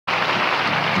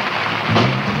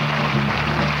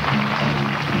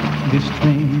This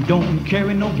train don't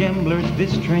carry no gamblers,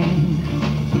 this train.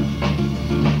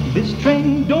 This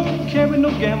train don't carry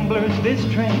no gamblers, this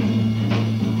train.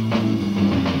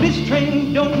 This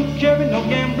train don't carry no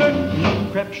gamblers, no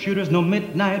crap shooters, no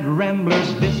midnight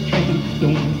ramblers. This train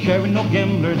don't carry no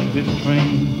gamblers, this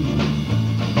train.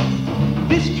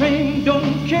 This train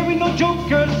don't carry no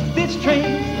jokers, this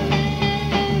train.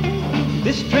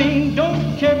 This train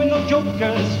don't carry no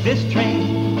jokers, this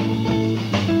train.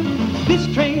 This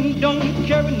train don't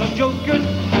carry no jokers,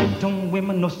 don't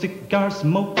women, no cigar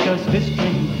smokers. This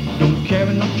train don't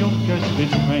carry no jokers,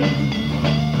 this train.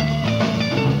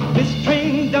 This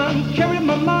train don't carry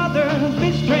my mother,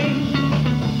 this train.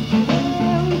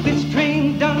 This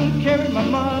train don't carry my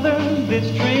mother,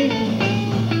 this train.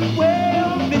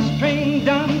 Well, this train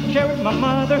don't carry my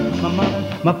mother,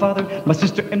 my father, my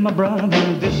sister, and my brother.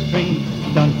 This train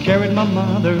don't carry my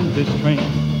mother, this train.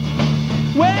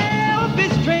 Well,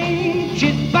 this train,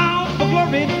 she's bound for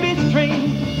glory, this train.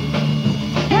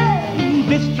 Hey,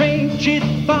 this train, she's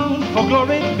bound for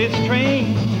glory, this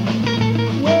train.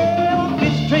 Well,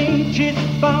 this train, she's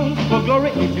bound for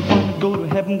glory. If you want to go to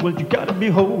heaven, well, you gotta be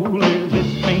holy.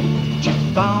 This train,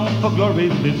 she's bound for glory,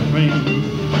 this train.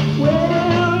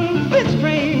 Well, this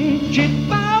train, she's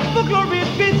bound for glory,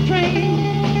 this train.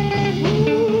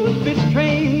 Ooh, this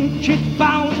train, she's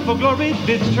bound for glory,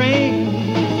 this train.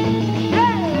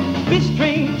 This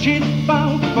train, she's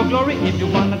bound for glory. If you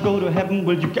wanna go to heaven,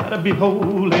 well, you gotta be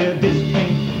holy. This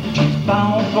train, she's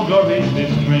bound for glory.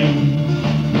 This train.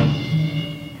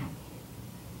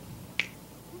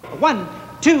 1,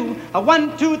 2,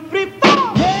 1, 2, 3, 4.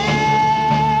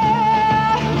 Yeah,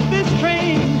 this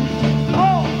train.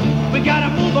 Oh, we gotta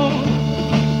move on.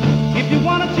 If you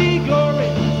wanna see glory.